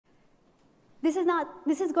This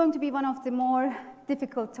is going to be one of the more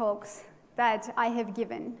difficult talks that I have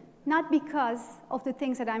given, not because of the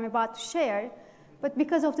things that I'm about to share, but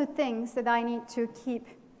because of the things that I need to keep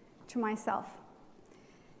to myself.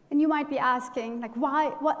 And you might be asking, like, why?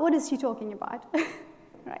 What is she talking about?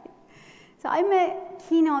 Right. So I'm a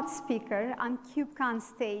keynote speaker on KubeCon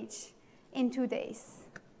stage in 2 days.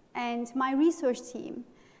 And my research team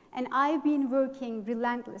and I've been working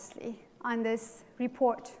relentlessly on this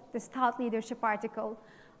report, this thought leadership article,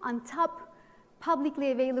 on top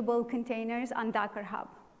publicly available containers on Docker Hub.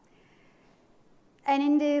 And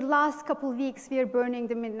in the last couple weeks, we are burning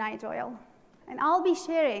the midnight oil. And I'll be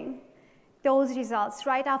sharing those results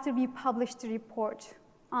right after we publish the report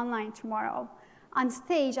online tomorrow. On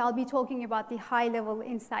stage, I'll be talking about the high-level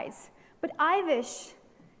insights. But I wish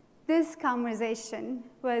this conversation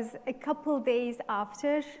was a couple days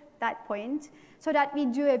after that point, so that we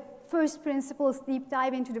do a first principles deep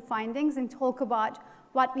dive into the findings and talk about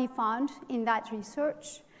what we found in that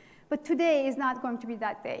research. But today is not going to be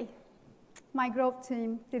that day. My growth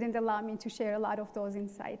team didn't allow me to share a lot of those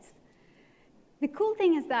insights. The cool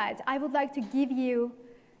thing is that I would like to give you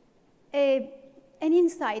an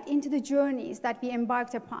insight into the journeys that we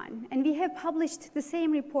embarked upon. And we have published the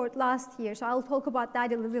same report last year, so I'll talk about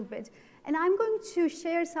that a little bit. And I'm going to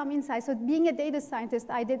share some insights. So being a data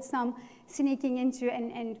scientist, I did some sneaking into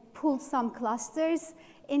and pulled some clusters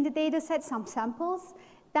in the data set, some samples,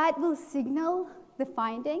 that will signal the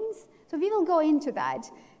findings. So we will go into that.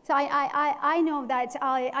 So I know that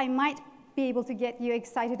I might be able to get you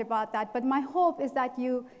excited about that, but my hope is that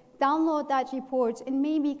you download that report and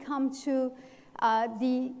maybe come to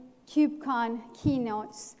the KubeCon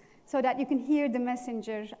keynotes so that you can hear the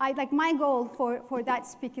messenger. My goal for that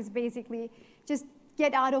speak is basically just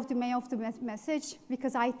get out of the way of the message,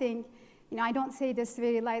 because I think, I don't say this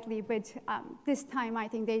very lightly, but this time I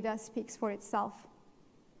think data speaks for itself.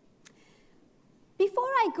 Before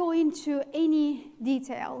I go into any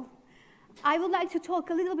detail, I would like to talk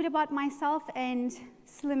a little bit about myself and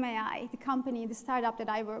Slim.AI, the company, the startup that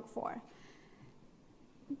I work for.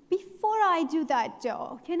 Before I do that,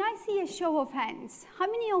 though, can I see a show of hands? How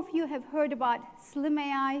many of you have heard about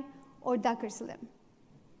Slim.AI or Docker Slim?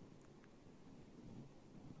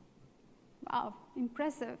 Wow,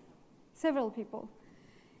 impressive. Several people.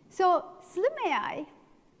 So Slim.AI,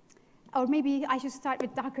 or maybe I should start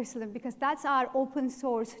with Docker Slim, because that's our open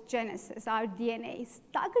source genesis, our DNA.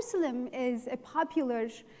 Docker Slim is a popular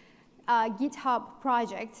GitHub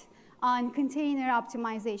project on container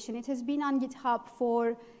optimization. It has been on GitHub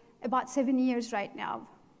for about 7 years right now.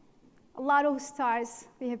 A lot of stars.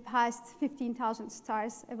 We have passed 15,000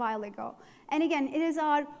 stars a while ago. And again, it is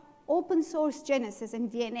our open source genesis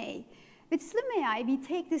and DNA. With Slim.AI, we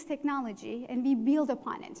take this technology and we build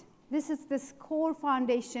upon it. This is this core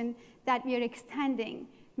foundation that we are extending,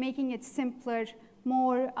 making it simpler,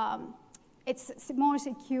 it's more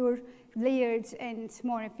secure, layered, and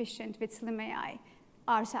more efficient with Slim.AI,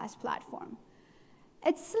 our SaaS platform.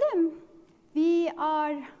 At Slim, we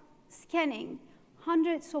are scanning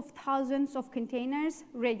hundreds of thousands of containers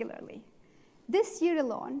regularly. This year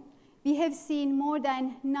alone, we have seen more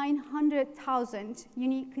than 900,000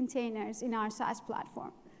 unique containers in our SaaS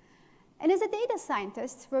platform. And as a data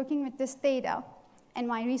scientist working with this data, and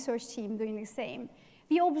my research team doing the same,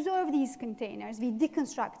 we observe these containers, we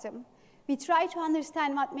deconstruct them, we try to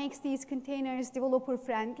understand what makes these containers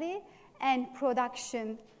developer-friendly and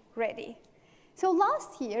production-ready. So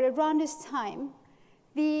last year, around this time,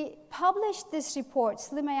 we published this report,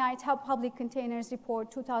 Slim.AI Top Public Containers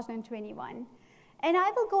Report 2021. And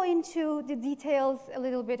I will go into the details a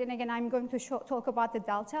little bit, and again, I'm going to talk about the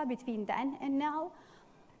delta between then and now.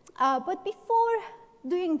 But before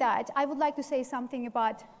doing that, I would like to say something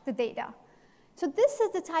about the data. So this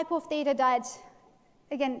is the type of data that,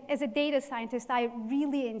 again, as a data scientist, I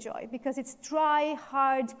really enjoy, because it's dry,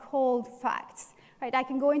 hard, cold facts. Right? I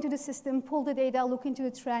can go into the system, pull the data, look into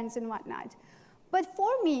the trends and whatnot. But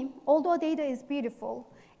for me, although data is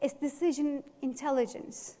beautiful, it's decision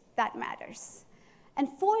intelligence that matters. And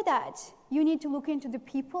for that, you need to look into the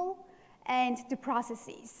people and the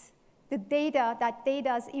processes, the data, that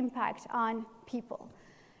data's impact on people.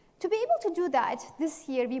 To be able to do that, this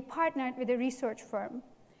year we partnered with a research firm,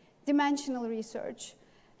 Dimensional Research,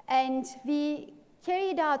 and we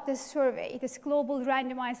carried out this survey, this global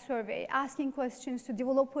randomized survey, asking questions to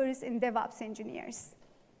developers and DevOps engineers.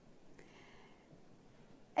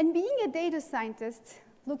 And being a data scientist,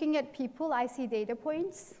 looking at people, I see data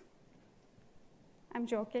points. I'm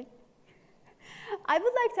joking. I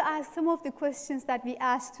would like to ask some of the questions that we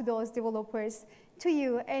asked to those developers to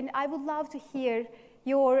you, and I would love to hear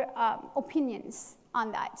your opinions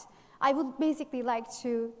on that. I would basically like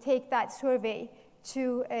to take that survey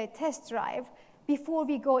to a test drive before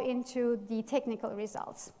we go into the technical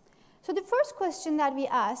results. So the first question that we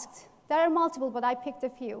asked, there are multiple, but I picked a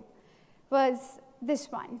few, was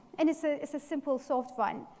this one. And it's a simple, soft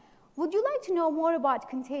one. Would you like to know more about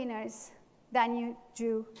containers than you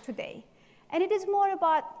do today? And it is more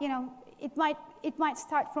about, it might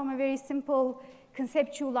start from a very simple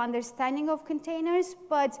conceptual understanding of containers,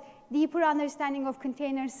 but deeper understanding of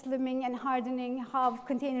containers, slimming and hardening, how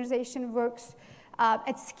containerization works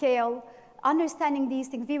at scale, understanding these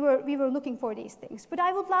things. We were looking for these things. But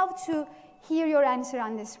I would love to hear your answer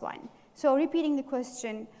on this one. So repeating the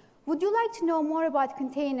question, would you like to know more about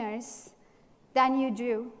containers than you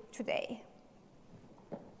do today?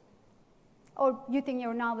 Or you think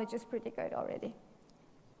your knowledge is pretty good already?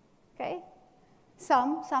 Okay?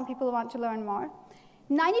 Some people want to learn more.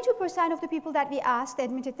 92% of the people that we asked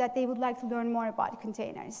admitted that they would like to learn more about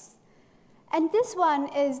containers. And this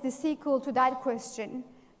one is the sequel to that question,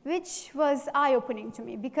 which was eye-opening to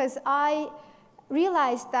me, because I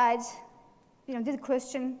realized that, this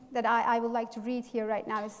question that I would like to read here right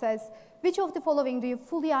now, it says, which of the following do you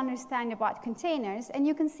fully understand about containers? And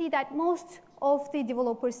you can see that most of the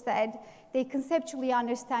developers said they conceptually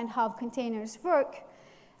understand how containers work,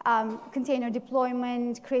 container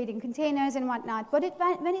deployment, creating containers and whatnot. But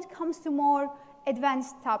when it comes to more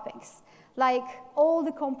advanced topics, like all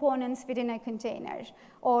the components within a container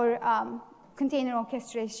or container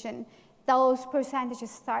orchestration, those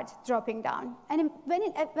percentages start dropping down. And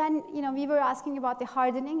when we were asking about the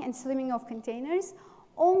hardening and slimming of containers,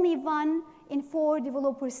 only 1 in 4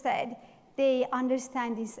 developers said they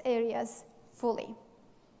understand these areas fully.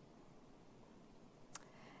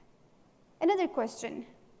 Another question,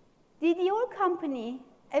 did your company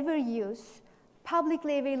ever use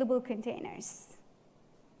publicly available containers?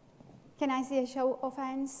 Can I see a show of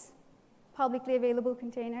hands? Publicly available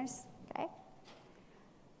containers, okay?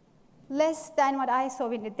 Less than what I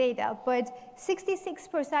saw in the data, but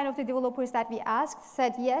 66% of the developers that we asked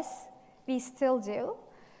said yes, we still do.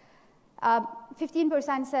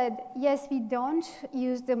 15% said yes, we don't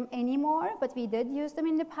use them anymore, but we did use them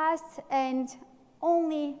in the past, and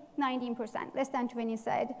only 19%, less than 20,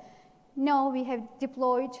 said no, we have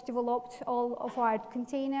developed all of our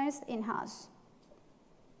containers in-house.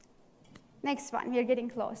 Next one, we are getting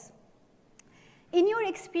close. In your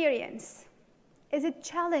experience, is it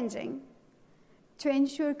challenging to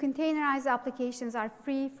ensure containerized applications are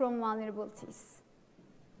free from vulnerabilities?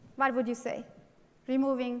 What would you say?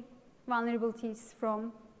 Removing vulnerabilities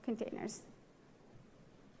from containers.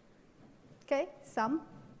 Okay, some.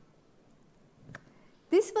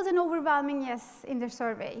 This was an overwhelming yes in the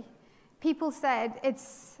survey. People said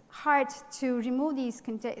it's hard to remove these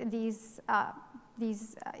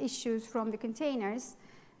issues from the containers.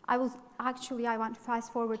 I want to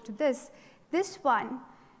fast forward to this. This one,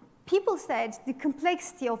 people said the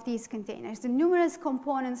complexity of these containers, the numerous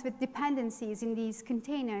components with dependencies in these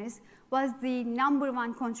containers, was the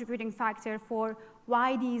 #1 contributing factor for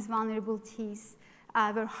why these vulnerabilities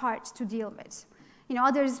were hard to deal with.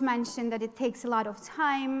 Others mentioned that it takes a lot of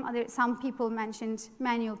time. Some people mentioned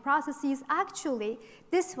manual processes. Actually,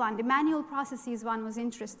 this one, the manual processes one, was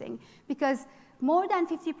interesting because more than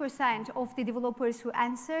 50% of the developers who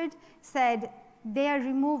answered said they are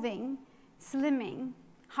removing, slimming,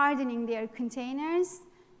 hardening their containers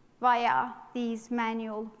via these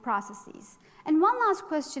manual processes. And one last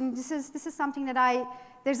question, this is something that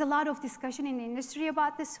there's a lot of discussion in the industry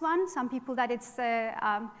about this one. Some people that it's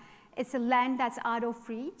a land that's out of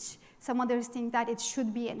reach. Some others think that it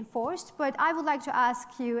should be enforced. But I would like to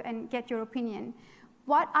ask you and get your opinion.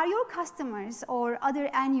 What are your customers or other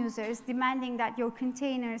end users demanding that your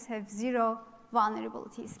containers have 0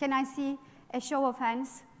 vulnerabilities? Can I see a show of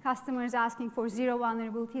hands? Customers asking for 0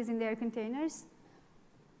 vulnerabilities in their containers?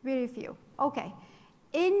 Very few. Okay.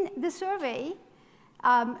 In the survey,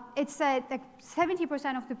 it said that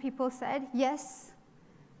 70% of the people said yes,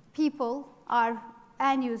 people are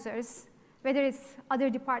end users, whether it's other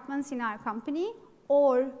departments in our company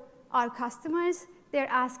or our customers, they're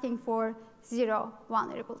asking for 0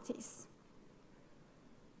 vulnerabilities.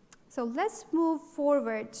 So let's move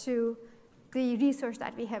forward to the research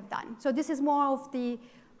that we have done. So this is more of the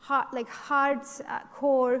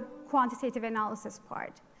hardcore quantitative analysis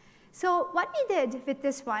part. So what we did with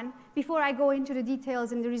this one, before I go into the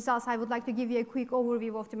details and the results, I would like to give you a quick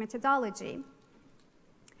overview of the methodology.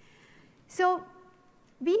 So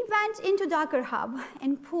we went into Docker Hub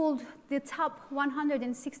and pulled the top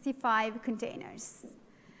 165 containers.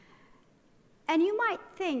 And you might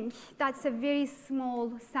think that's a very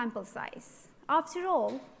small sample size. After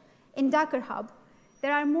all, in Docker Hub,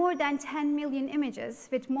 there are more than 10 million images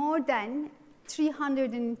with more than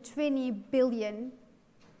 320 billion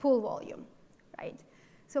pool volume, right?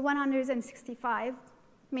 So 165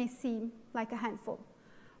 may seem like a handful.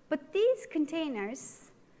 But these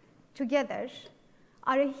containers together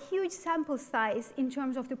are a huge sample size in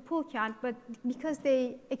terms of the pool count, but because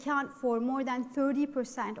they account for more than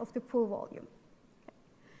 30% of the pool volume. Okay.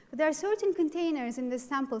 But there are certain containers in this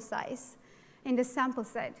sample size, in this sample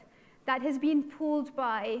set, that has been pooled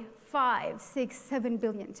by 5, 6, 7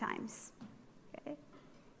 billion times. Okay.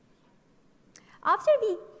 After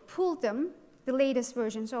we pooled them, the latest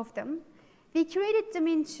versions of them, we curated them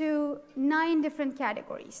into 9 different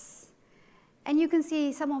categories. And you can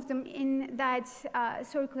see some of them in that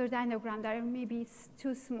circular diagram there. Maybe it's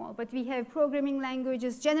too small, but we have programming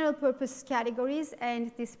languages, general purpose categories,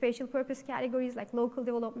 and the special purpose categories like local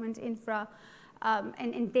development, infra,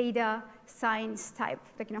 and data science type,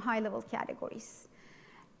 like high-level categories.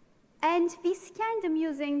 And we scan them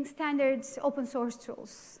using standard open source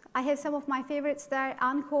tools. I have some of my favorites there.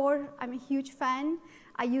 Encore, I'm a huge fan.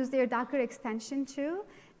 I use their Docker extension too.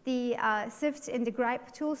 The SIFT and the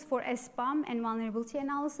gripe tools for SBOM and vulnerability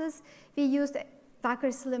analysis. We used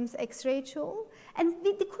Docker Slim's X-ray tool. And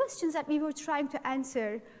the questions that we were trying to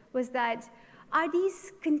answer was that, are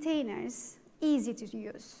these containers easy to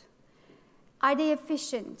use? Are they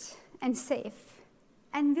efficient and safe?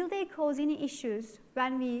 And will they cause any issues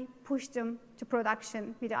when we push them to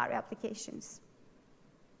production with our applications?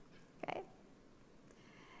 Okay.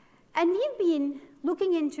 And we've been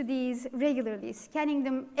looking into these regularly, scanning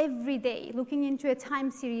them every day, looking into a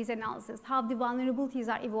time series analysis, how the vulnerabilities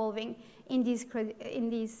are evolving in these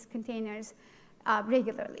containers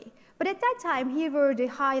regularly. But at that time, here were the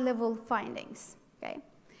high-level findings. Okay?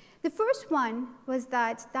 The first one was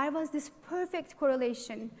that there was this perfect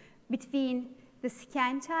correlation between the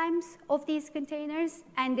scan times of these containers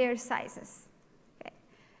and their sizes. Okay?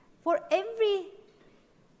 For every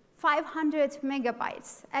 500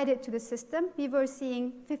 megabytes added to the system, we were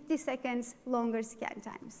seeing 50 seconds longer scan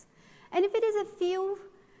times. And if it is a few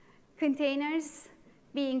containers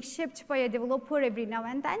being shipped by a developer every now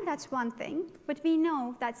and then, that's one thing. But we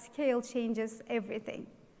know that scale changes everything.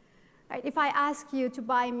 Right? If I ask you to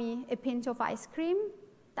buy me a pint of ice cream,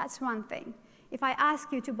 that's one thing. If I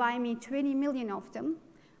ask you to buy me 20 million of them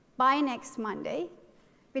by next Monday,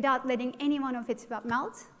 without letting any one of it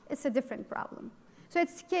melt, it's a different problem. So at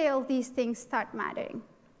scale, these things start mattering.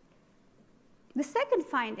 The second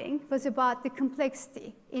finding was about the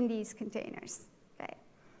complexity in these containers. Okay.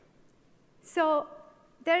 So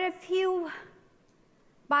there are a few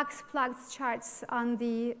box plots charts on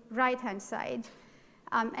the right-hand side,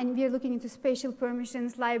 and we are looking into spatial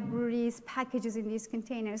permissions, libraries, packages in these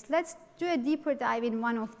containers. Let's do a deeper dive in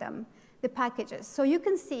one of them, the packages. So you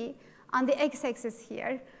can see on the x-axis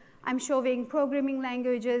here, I'm showing programming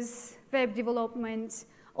languages, web development,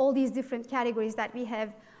 all these different categories that we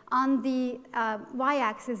have. On the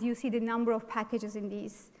y-axis, you see the number of packages in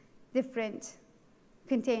these different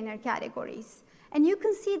container categories. And you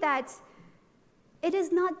can see that it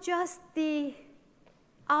is not just the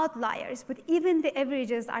outliers, but even the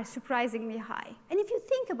averages are surprisingly high. And if you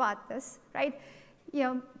think about this, right,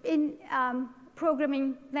 in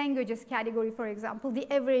programming languages category, for example, the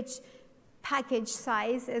average package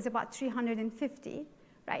size is about 350,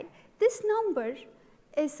 right? This number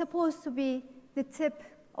is supposed to be the tip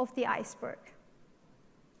of the iceberg.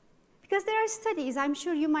 Because there are studies, I'm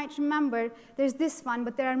sure you might remember, there's this one,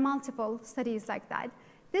 but there are multiple studies like that.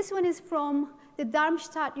 This one is from the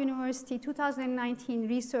Darmstadt University 2019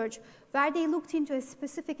 research, where they looked into a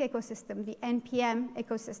specific ecosystem, the NPM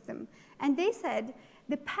ecosystem. And they said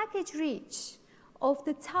the package reach of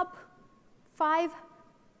the top 5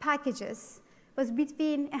 packages was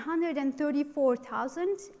between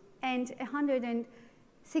 134,000 and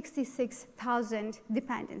 166,000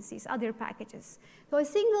 dependencies, other packages. So a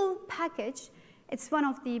single package, it's one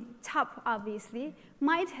of the top, obviously,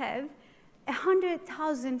 might have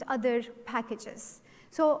 100,000 other packages.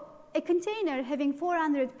 So a container having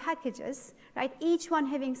 400 packages, right, each one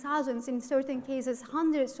having thousands, in certain cases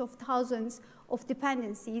hundreds of thousands of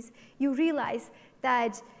dependencies, you realize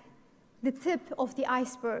that the tip of the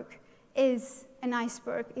iceberg is an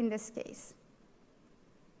iceberg in this case.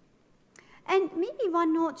 And maybe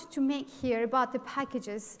one note to make here about the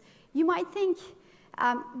packages. You might think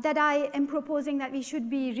that I am proposing that we should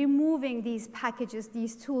be removing these packages,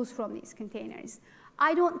 these tools from these containers.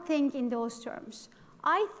 I don't think in those terms.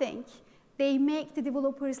 I think they make the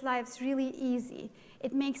developers' lives really easy.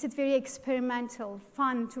 It makes it very experimental,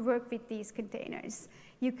 fun to work with these containers.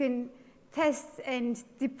 You can test and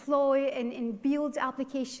deploy and build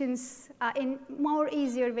applications in more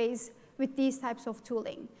easier ways with these types of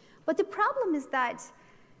tooling. But the problem is that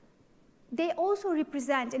they also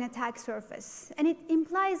represent an attack surface, and it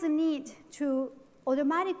implies a need to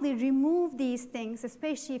automatically remove these things,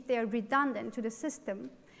 especially if they are redundant to the system.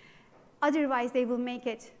 Otherwise, they will make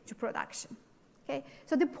it to production. Okay?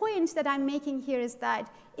 So the point that I'm making here is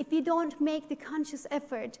that if we don't make the conscious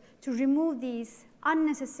effort to remove these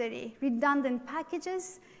unnecessary, redundant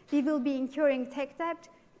packages, we will be incurring tech debt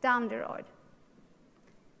down the road.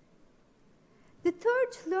 The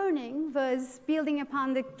third learning was building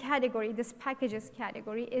upon the category, this packages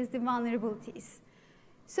category, is the vulnerabilities.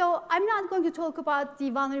 So I'm not going to talk about the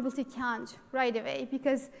vulnerability count right away,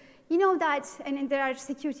 because you know that, and there are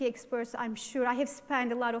security experts, I'm sure. I have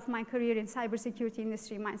spent a lot of my career in cybersecurity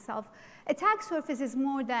industry myself. Attack surface is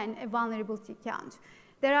more than a vulnerability count.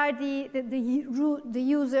 There are the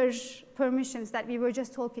user's permissions that we were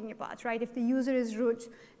just talking about, right? If the user is root,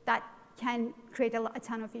 that can create a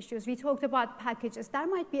ton of issues. We talked about packages. There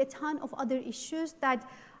might be a ton of other issues that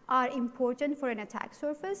are important for an attack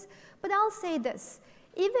surface. But I'll say this.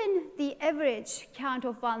 Even the average count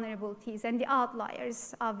of vulnerabilities and the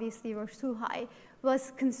outliers, obviously, were too high,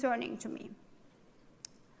 was concerning to me.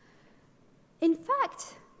 In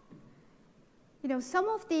fact, you know, some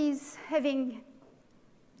of these having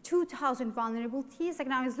 2,000 vulnerabilities, like,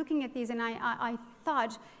 I was looking at these and I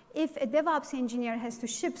thought, if a DevOps engineer has to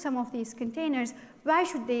ship some of these containers, where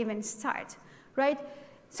should they even start, right?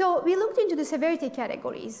 So we looked into the severity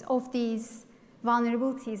categories of these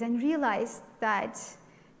vulnerabilities and realized that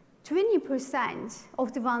 20%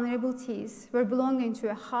 of the vulnerabilities were belonging to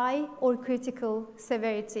a high or critical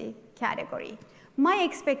severity category. My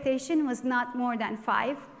expectation was not more than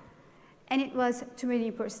 5, and it was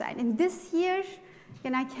 20%. And this year,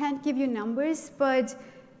 and I can't give you numbers, but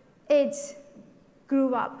it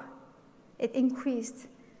grew up. It increased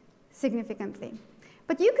significantly.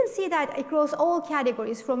 But you can see that across all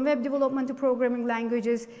categories, from web development to programming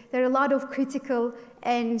languages, there are a lot of critical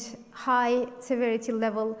and high severity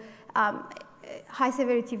level, high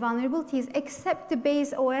severity vulnerabilities, except the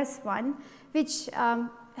base OS one, which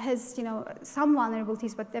has, you know, some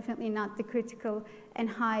vulnerabilities, but definitely not the critical and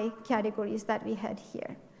high categories that we had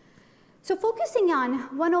here. So focusing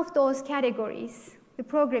on one of those categories, the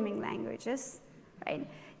programming languages, right?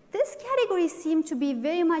 This category seemed to be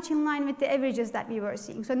very much in line with the averages that we were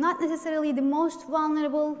seeing. So not necessarily the most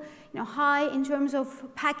vulnerable, you know, high in terms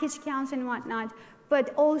of package counts and whatnot,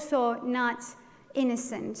 but also not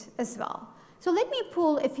innocent as well. So let me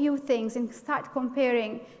pull a few things and start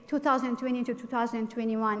comparing 2020 to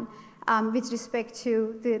 2021 with respect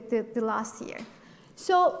to the last year.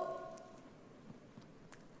 So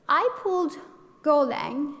I pulled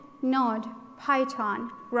Golang, Node,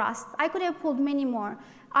 Python, Rust. I could have pulled many more.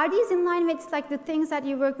 Are these in line with like the things that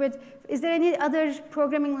you work with? Is there any other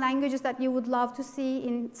programming languages that you would love to see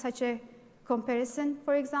in such a comparison,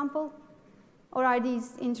 for example? Or are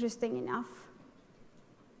these interesting enough?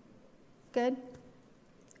 Good?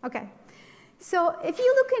 Okay. So if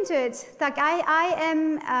you look into it, like I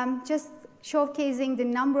am just showcasing the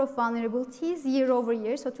number of vulnerabilities year over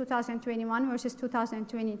year, so 2021 versus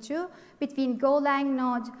 2022, between Golang,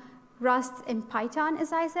 Node, Rust, and Python,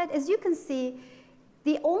 as I said. As you can see,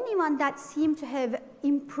 the only one that seemed to have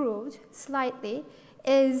improved slightly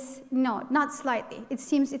is Node, not slightly. It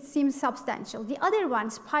seems substantial. The other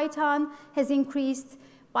ones, Python has increased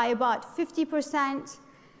by about 50%,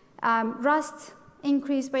 Rust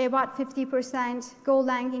increased by about 50%,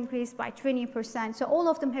 Golang increased by 20%. So all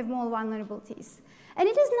of them have more vulnerabilities. And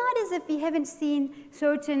it is not as if we haven't seen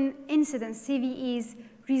certain incidents, CVEs,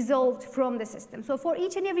 resolved from the system. So for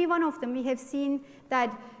each and every one of them, we have seen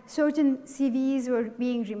that certain CVEs were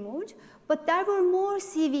being removed, but there were more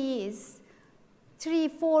CVEs, 3,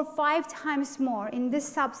 4, 5 times more, in this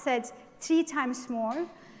subset, 3 times more,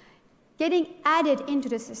 getting added into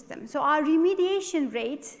the system. So our remediation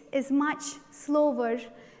rate is much slower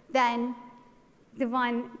than the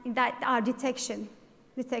one that our detection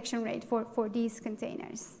rate for these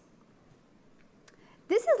containers.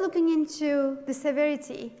 This is looking into the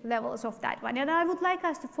severity levels of that one, and I would like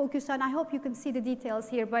us to focus on, I hope you can see the details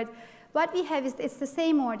here, but what we have is, it's the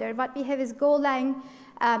same order. What we have is Golang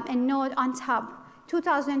and Node on top.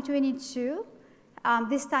 2022,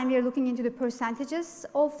 this time we are looking into the percentages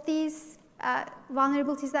of these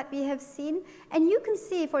vulnerabilities that we have seen. And you can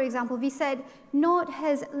see, for example, we said Node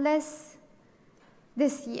has less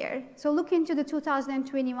this year. So look into the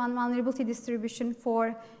 2021 vulnerability distribution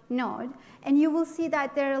for Node, and you will see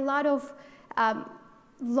that there are a lot of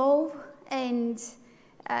low and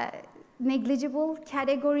negligible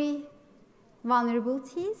category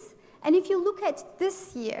vulnerabilities. And if you look at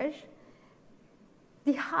this year,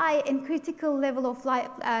 the high and critical level of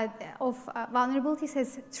vulnerabilities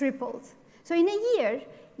has tripled. So in a year,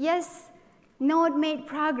 yes, Node made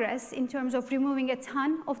progress in terms of removing a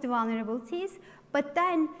ton of the vulnerabilities, but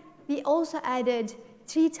then we also added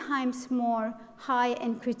 3 times more high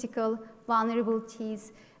and critical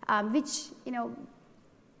vulnerabilities, which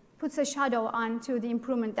puts a shadow onto the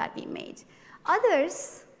improvement that we made.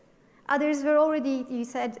 Others were already, you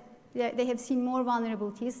said, they have seen more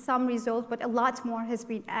vulnerabilities, some resolved, but a lot more has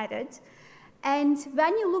been added. And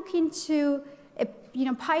when you look into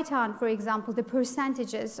Python, for example, the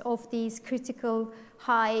percentages of these critical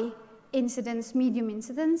high incidents, medium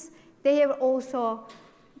incidents, they are also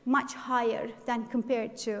much higher than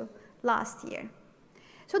compared to last year.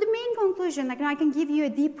 So the main conclusion, I can give you a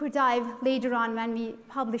deeper dive later on when we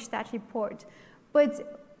publish that report,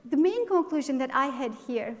 but the main conclusion that I had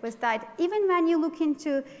here was that even when you look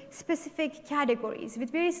into specific categories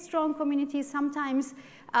with very strong communities, sometimes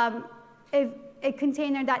a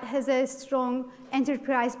container that has a strong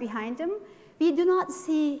enterprise behind them, we do not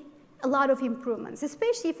see a lot of improvements,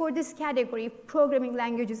 especially for this category, programming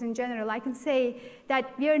languages in general. I can say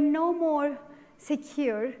that we are no more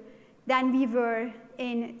secure than we were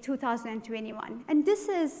in 2021. And this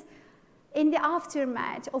is in the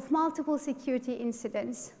aftermath of multiple security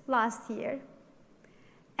incidents last year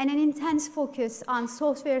and an intense focus on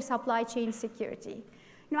software supply chain security.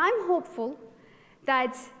 I'm hopeful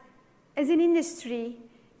that as an industry,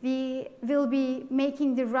 we will be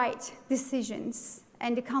making the right decisions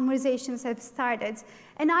and the conversations have started.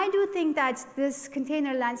 And I do think that this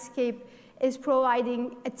container landscape is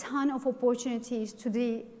providing a ton of opportunities to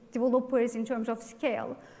the developers in terms of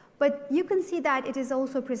scale. But you can see that it is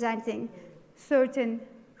also presenting certain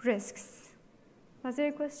risks. Was there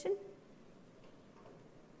a question?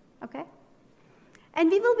 Okay. And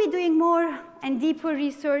we will be doing more and deeper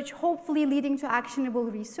research, hopefully leading to actionable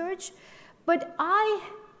research. But I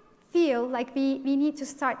feel like we need to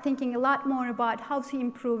start thinking a lot more about how to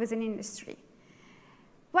improve as an industry.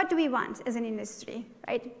 What do we want as an industry,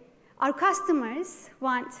 right? Our customers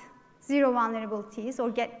want 0 vulnerabilities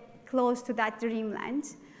or get close to that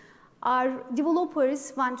dreamland. Our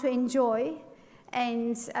developers want to enjoy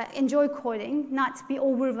coding, not be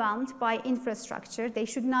overwhelmed by infrastructure. They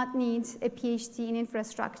should not need a PhD in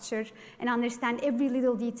infrastructure and understand every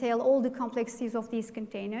little detail, all the complexities of these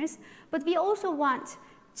containers. But we also want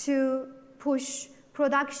to push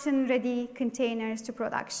production-ready containers to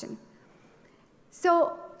production.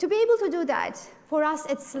 So to be able to do that, for us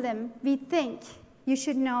at Slim, we think you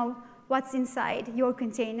should know what's inside your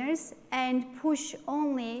containers and push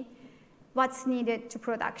only what's needed to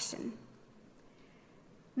production.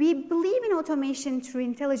 We believe in automation through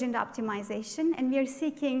intelligent optimization, and we are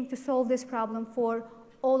seeking to solve this problem for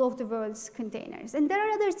all of the world's containers. And there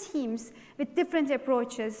are other teams with different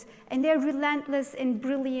approaches, and they're relentless and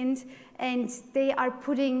brilliant, and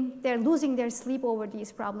they're losing their sleep over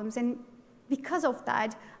these problems. And because of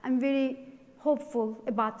that, I'm very hopeful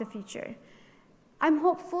about the future. I'm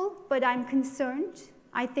hopeful, but I'm concerned.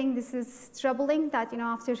 I think this is troubling that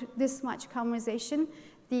after this much conversation,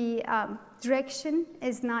 the direction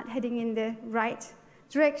is not heading in the right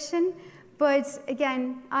direction. But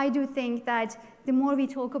again, I do think that the more we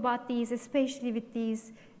talk about these, especially with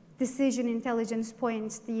these decision intelligence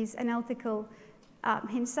points, these analytical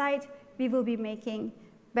insight, we will be making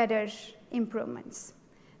better improvements.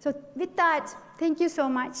 So with that, thank you so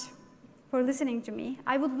much for listening to me.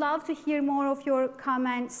 I would love to hear more of your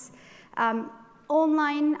comments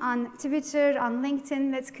online, on Twitter, on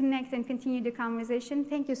LinkedIn. Let's connect and continue the conversation.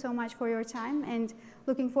 Thank you so much for your time, and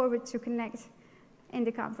looking forward to connect in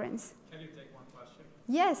the conference. Can you take one question?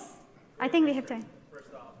 Yes, I think we have time.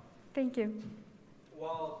 First off. Thank you.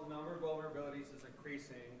 While the number of vulnerabilities is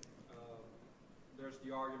increasing, there's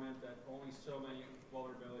the argument that only so many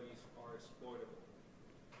vulnerabilities are exploitable.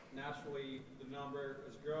 Naturally, the number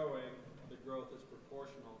is growing, the growth is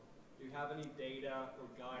proportional. Do you have any data or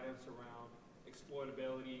guidance around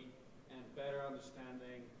exploitability and better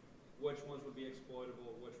understanding which ones would be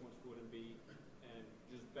exploitable, which ones wouldn't be, and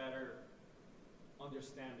just better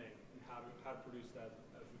understanding and how to produce that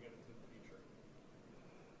as we get into the future?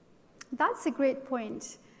 That's a great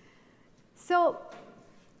point. So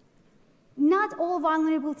not all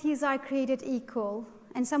vulnerabilities are created equal,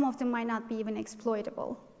 and some of them might not be even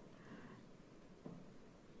exploitable.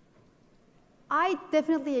 I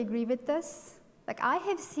definitely agree with this. I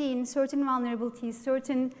have seen certain vulnerabilities,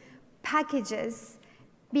 certain packages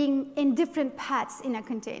being in different paths in a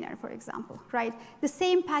container, for example, right? The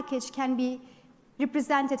same package can be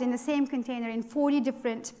represented in the same container in 40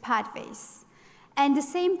 different pathways. And the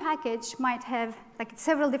same package might have, like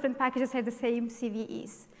several different packages have the same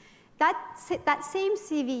CVEs. That same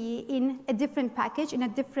CVE in a different package, in a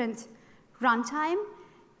different runtime,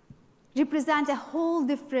 represent a whole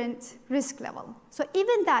different risk level. So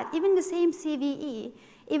even the same CVE,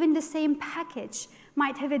 even the same package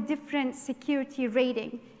might have a different security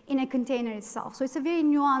rating in a container itself. So it's a very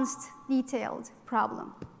nuanced, detailed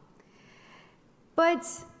problem. But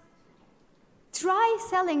try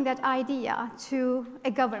selling that idea to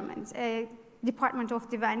a government, a Department of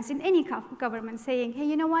Defense, in any government, saying, hey,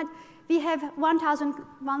 you know what? We have 1,000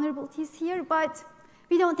 vulnerabilities here, but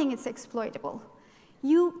we don't think it's exploitable.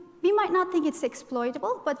 We might not think it's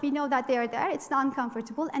exploitable, but we know that they are there. It's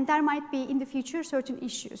uncomfortable, and there might be in the future certain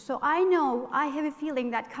issues. So I have a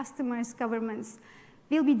feeling that customers, governments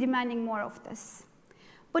will be demanding more of this.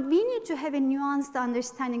 But we need to have a nuanced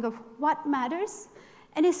understanding of what matters,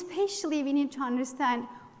 and especially we need to understand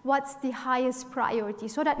what's the highest priority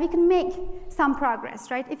so that we can make some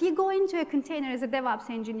progress, right? If you go into a container as a DevOps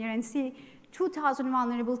engineer and see 2,000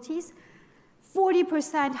 vulnerabilities,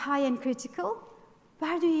 40% high and critical,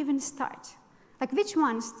 where do you even start? Like, which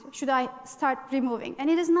ones should I start removing? And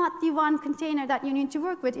it is not the one container that you need to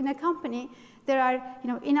work with in a company. There are,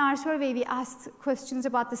 in our survey, we asked questions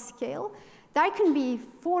about the scale. There can be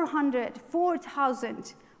 400,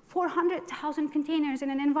 4,000, 400,000 containers in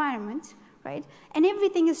an environment, right? And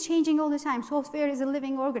everything is changing all the time. Software is a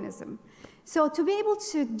living organism. So to be able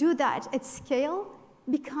to do that at scale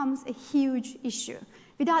becomes a huge issue.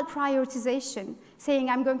 Without prioritization, saying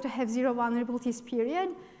I'm going to have 0 vulnerabilities, period,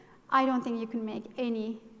 I don't think you can make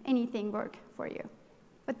anything work for you.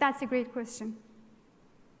 But that's a great question.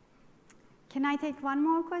 Can I take one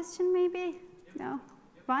more question, maybe? No?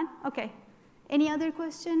 One? OK. Any other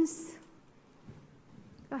questions?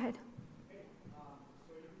 Go ahead.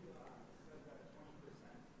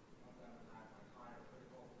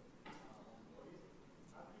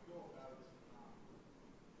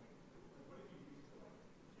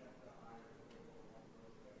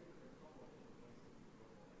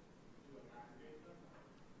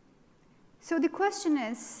 So the question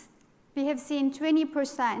is, we have seen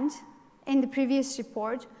 20% in the previous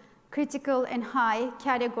report, critical and high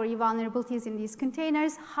category vulnerabilities in these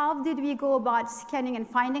containers. How did we go about scanning and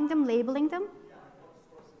finding them, labeling them?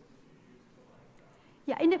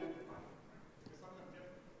 Yeah,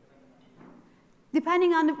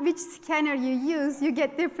 depending on which scanner you use, you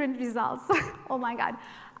get different results. Oh my God.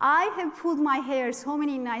 I have pulled my hair so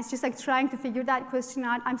many nights just like trying to figure that question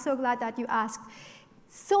out. I'm so glad that you asked.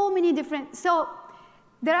 So many different, so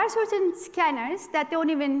there are certain scanners that don't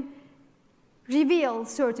even reveal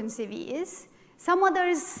certain CVEs. Some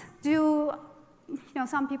others do,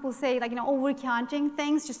 some people say like, over-counting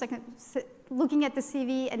things, just like looking at the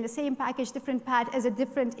CV and the same package, different path as a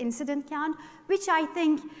different incident count, which I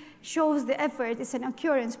think shows the effort. It's an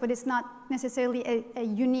occurrence, but it's not necessarily a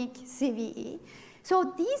unique CVE.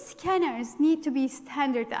 So these scanners need to be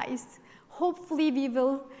standardized. Hopefully we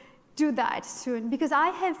will do that soon, because I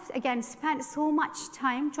have, again, spent so much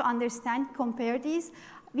time to understand, compare these.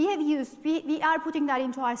 We are putting that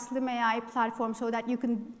into our Slim.AI platform so that you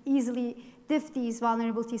can easily diff these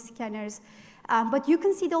vulnerability scanners. But you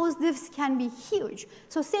can see those diffs can be huge.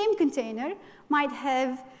 So same container might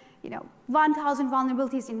have 1,000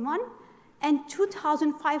 vulnerabilities in one and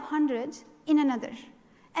 2,500 in another.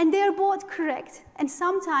 And they're both correct. And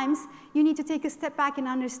sometimes you need to take a step back and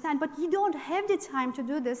understand, but you don't have the time to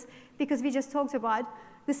do this because we just talked about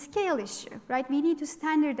the scale issue, right? We need to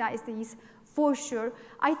standardize these for sure.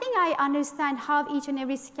 I think I understand how each and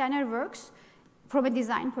every scanner works from a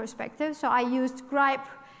design perspective. So I used Gripe,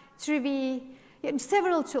 Trivi,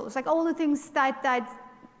 several tools, like all the things that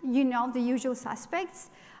the usual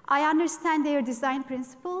suspects. I understand their design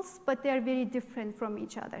principles, but they're very different from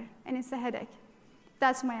each other. And it's a headache.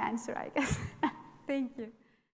 That's my answer, I guess. Thank you.